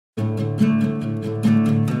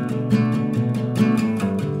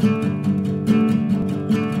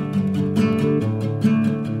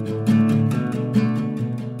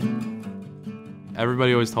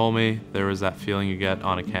Everybody always told me there was that feeling you get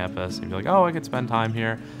on a campus, and you're like, oh, I could spend time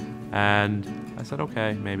here. And I said,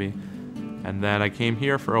 okay, maybe. And then I came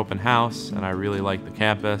here for open house, and I really liked the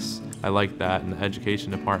campus. I liked that in the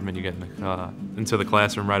education department, you get into the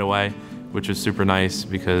classroom right away, which was super nice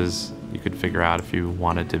because you could figure out if you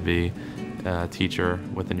wanted to be a teacher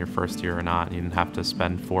within your first year or not. You didn't have to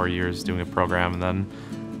spend 4 years doing a program and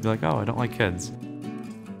then be like, oh, I don't like kids.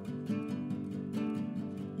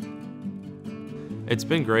 It's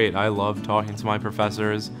been great. I love talking to my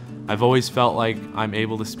professors. I've always felt like I'm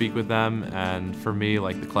able to speak with them, and for me,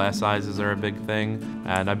 like, the class sizes are a big thing.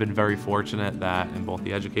 And I've been very fortunate that in both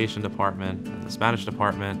the education department and the Spanish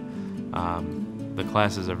department, the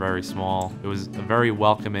classes are very small. It was a very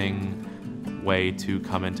welcoming way to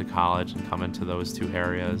come into college and come into those two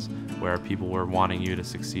areas where people were wanting you to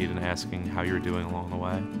succeed and asking how you were doing along the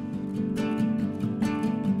way.